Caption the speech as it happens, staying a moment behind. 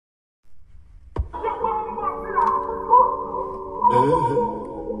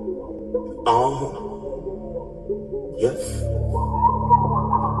Yes.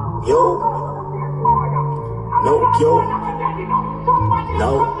 Yo. No, yo.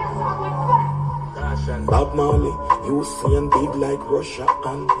 No. Bob Marley, Usain big like Russia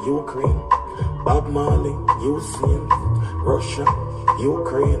and Ukraine. Bob Marley, Usain, Russia,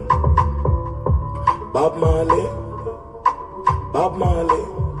 Ukraine. Bob Marley,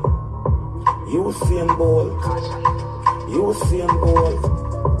 Usain Bolt, Usain Bolt.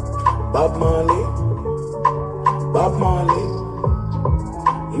 Bob Marley,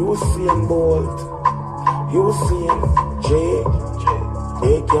 Usain Bolt, Usain J.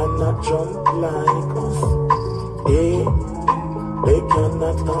 They cannot jump like us. They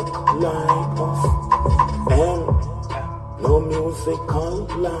cannot act like us. And no musical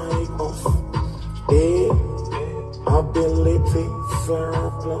like us. Ability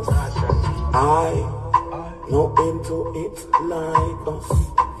surplus. I no into it like us.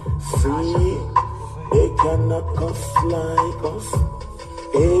 See, they cannot cuss like us.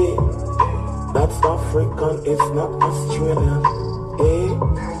 That's African, it's not Australian.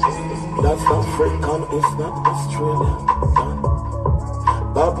 That's African, it's not Australian.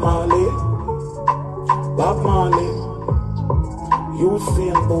 Bob Marley,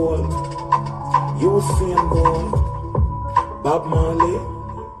 Usain Bolt, Usain Bolt. Bob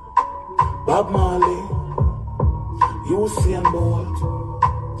Marley, Usain Bolt,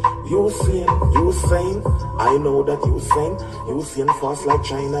 Usain. I know that Usain fast like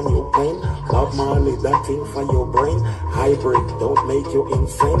China new plane. Bob Marley, that thing for your brain. Hybrid, don't make you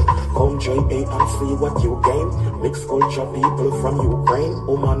insane. Come JA and see what you gain. Mixed culture people from Ukraine.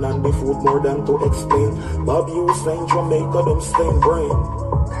 Woman and the food more than to explain. Bob Usain, Jamaica, them stain brain.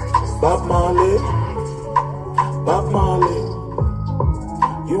 Bob Marley,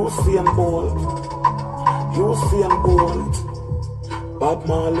 Usain Bolt, Usain Bolt. Bob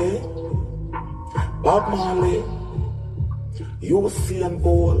Marley, Usain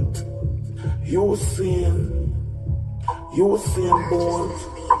Bolt, Usain Bolt,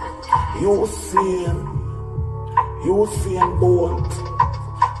 Usain Bolt,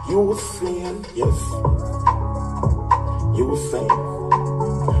 Usain, yes,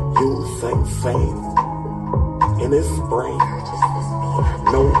 Usain sane in his brain,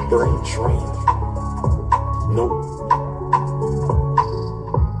 no brain train, no